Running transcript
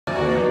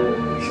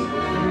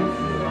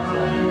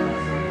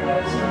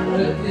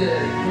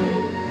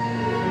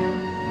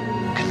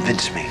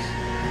Convince me.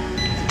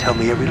 Tell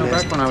me every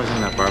last... Back when I was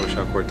in that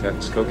barbershop quartet in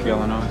Skokie,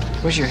 Illinois.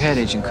 Where's your head,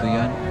 Agent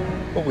Kuyan?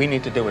 What we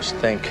need to do is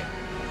think.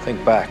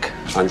 Think back.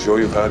 I'm sure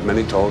you've heard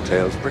many tall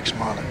tales. Rick's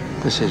Marlin.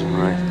 This isn't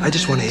right. I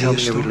just want to hear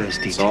you every last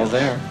detail. It's all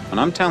there. And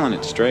I'm telling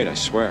it straight, I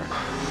swear.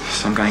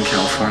 Some guy in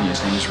California,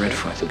 his name is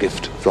Redfoot. A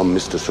gift from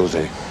Mr.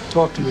 Soze.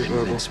 Talk to me,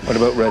 Verbal. What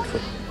about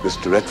Redfoot?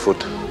 Mr.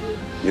 Redfoot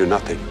knew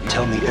nothing.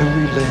 Tell me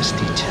every last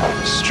detail.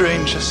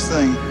 Strangest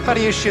thing. How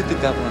do you shoot the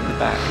devil in the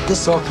back?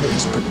 This altar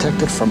is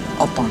protected from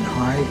up on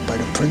high by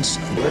the prince.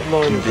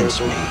 Convince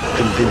me.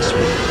 Convince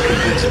me.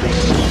 Convince me.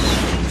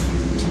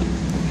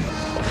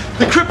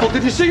 The cripple,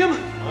 did you see him?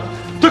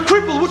 The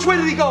cripple, which way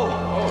did he go?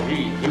 Oh,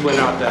 he went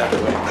out that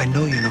way. I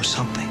know you know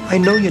something. I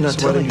know you're not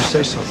telling me.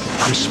 say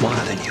something? I'm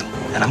smarter than you.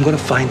 And I'm going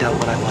to find out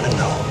what I want to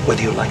know,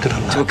 whether you like it or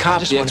not. To a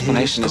cop, the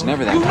explanation is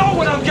never that You know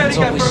what I'm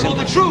getting at, Verbal,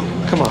 the truth!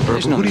 Come on,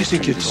 There's Verbal. no Who do you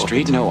think you're the talking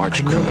street, no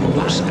arch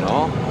criminal at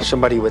all.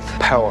 Somebody with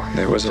power.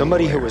 There was a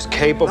somebody who lawyer. was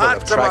capable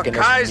of tracking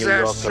us from New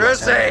York to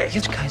Los Angeles.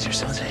 It's Kaiser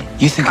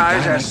Soze. You think a guy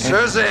like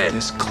that is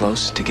this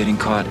close to getting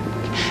caught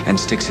and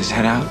sticks his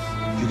head out?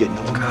 You get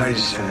no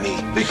prizes from me.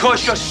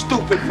 Because you're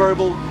stupid,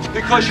 Verbal.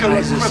 Because you're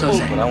a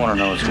cripple. What I want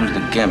to know is who's the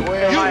gimp. You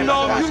run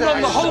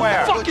the whole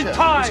fucking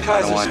time!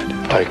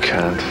 I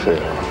can't feel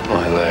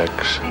my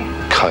legs.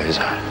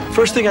 Kaiser.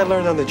 First thing I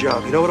learned on the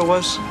job, you know what it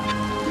was?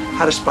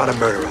 How to spot a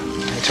murderer.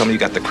 You tell me you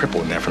got the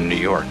cripple in there from New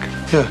York.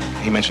 Yeah.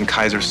 He mentioned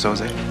Kaiser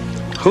Soze.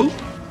 Who?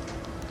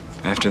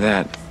 After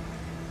that,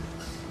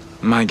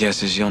 my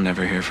guess is you'll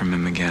never hear from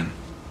him again.